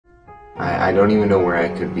I don't even know where I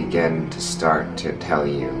could begin to start to tell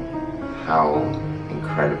you how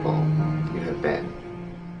incredible you have been.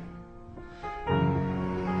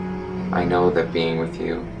 I know that being with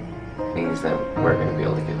you means that we're going to be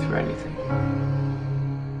able to get through anything.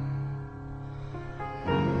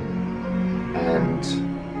 And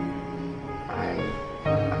I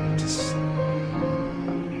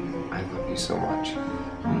love you so much.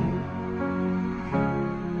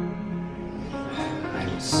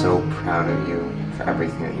 I'm so proud of you for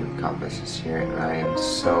everything that you've accomplished this year, and I am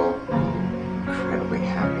so incredibly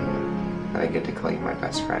happy that I get to call you my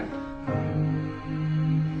best friend.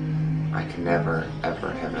 I could never,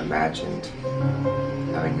 ever have imagined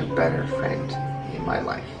having a better friend in my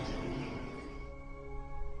life.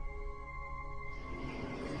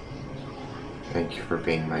 Thank you for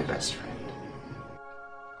being my best friend.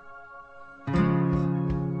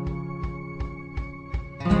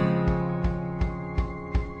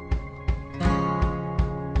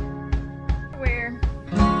 Where?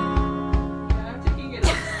 Yeah, I'm taking it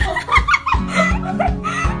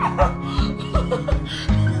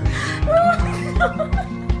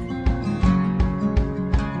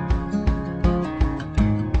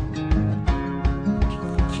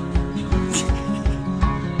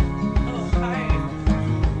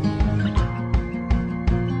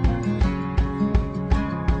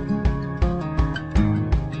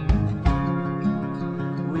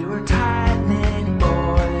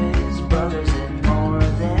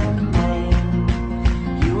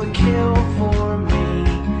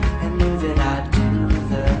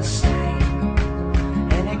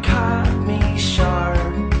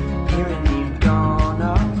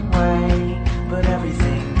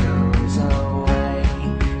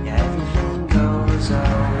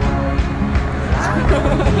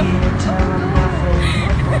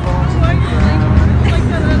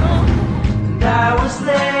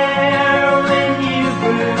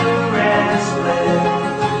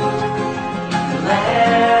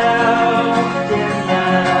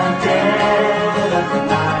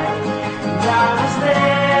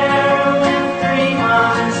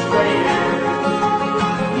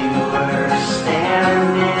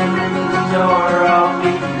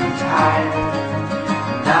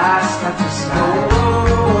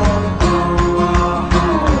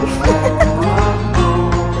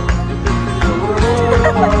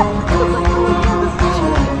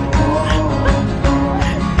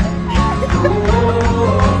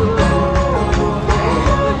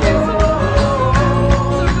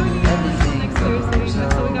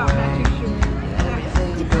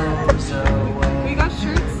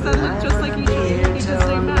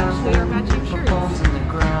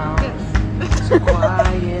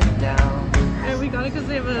and we got it because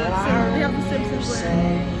they have the Simpsons wear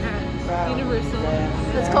at Universal.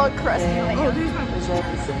 It's called Krusty Land. Oh, there's my.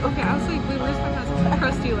 Okay, I was like, wait, where's my house?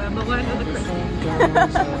 Krusty Land, the land of the Krusty.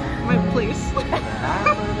 My place.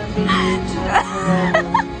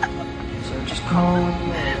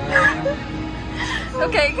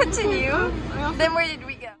 Okay, continue. Then where did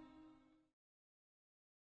we go?